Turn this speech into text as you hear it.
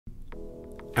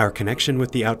Our connection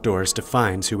with the outdoors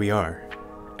defines who we are.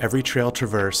 Every trail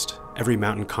traversed, every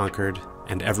mountain conquered,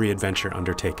 and every adventure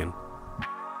undertaken.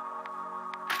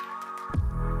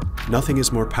 Nothing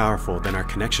is more powerful than our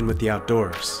connection with the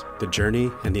outdoors, the journey,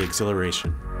 and the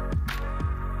exhilaration.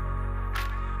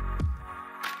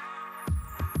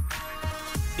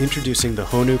 Introducing the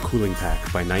Honu Cooling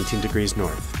Pack by 19 Degrees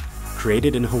North.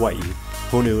 Created in Hawaii,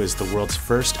 Honu is the world's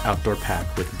first outdoor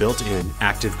pack with built-in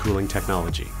active cooling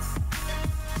technology.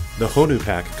 The Honu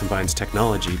pack combines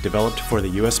technology developed for the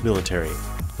US military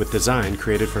with design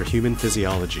created for human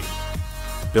physiology,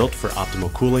 built for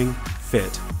optimal cooling,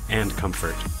 fit, and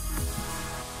comfort.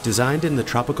 Designed in the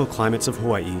tropical climates of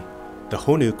Hawaii, the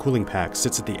Honu Cooling Pack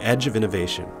sits at the edge of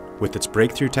innovation with its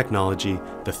breakthrough technology,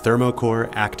 the ThermoCore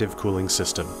Active Cooling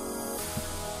System.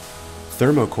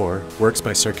 ThermoCore works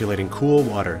by circulating cool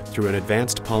water through an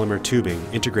advanced polymer tubing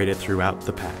integrated throughout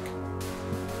the pack.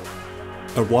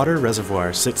 A water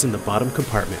reservoir sits in the bottom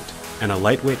compartment, and a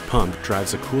lightweight pump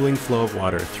drives a cooling flow of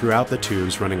water throughout the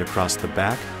tubes running across the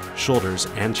back, shoulders,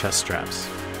 and chest straps.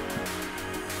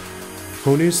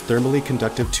 Honu's thermally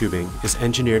conductive tubing is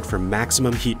engineered for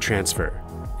maximum heat transfer,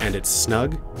 and its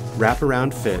snug,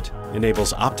 wrap-around fit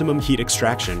enables optimum heat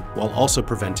extraction while also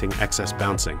preventing excess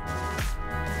bouncing.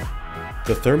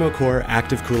 The ThermoCore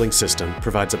Active Cooling System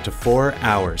provides up to 4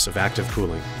 hours of active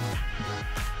cooling.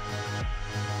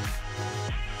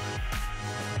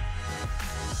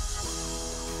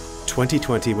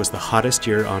 "2020 was the hottest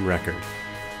year on record.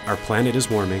 Our planet is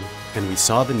warming, and we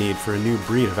saw the need for a new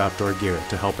breed of outdoor gear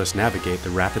to help us navigate the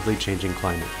rapidly changing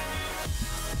climate.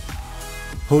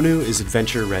 Honu is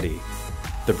adventure ready.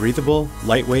 The breathable,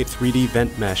 lightweight 3D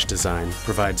vent mesh design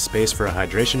provides space for a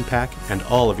hydration pack and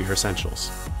all of your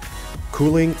essentials.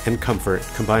 Cooling and comfort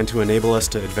combine to enable us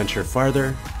to adventure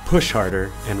farther, push harder,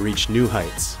 and reach new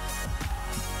heights.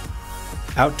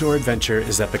 Outdoor adventure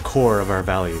is at the core of our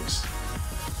values.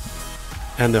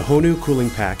 And the Honu Cooling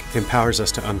Pack empowers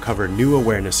us to uncover new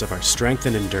awareness of our strength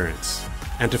and endurance,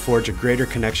 and to forge a greater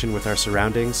connection with our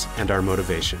surroundings and our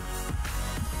motivation.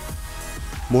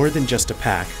 More than just a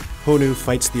pack, Honu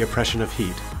fights the oppression of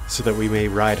heat so that we may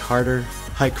ride harder,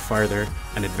 hike farther,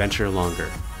 and adventure longer.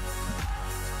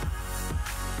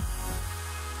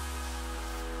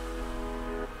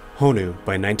 Honu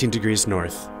by 19 Degrees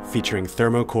North, featuring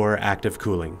ThermoCore Active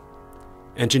Cooling.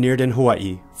 Engineered in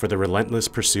Hawaii for the relentless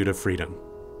pursuit of freedom.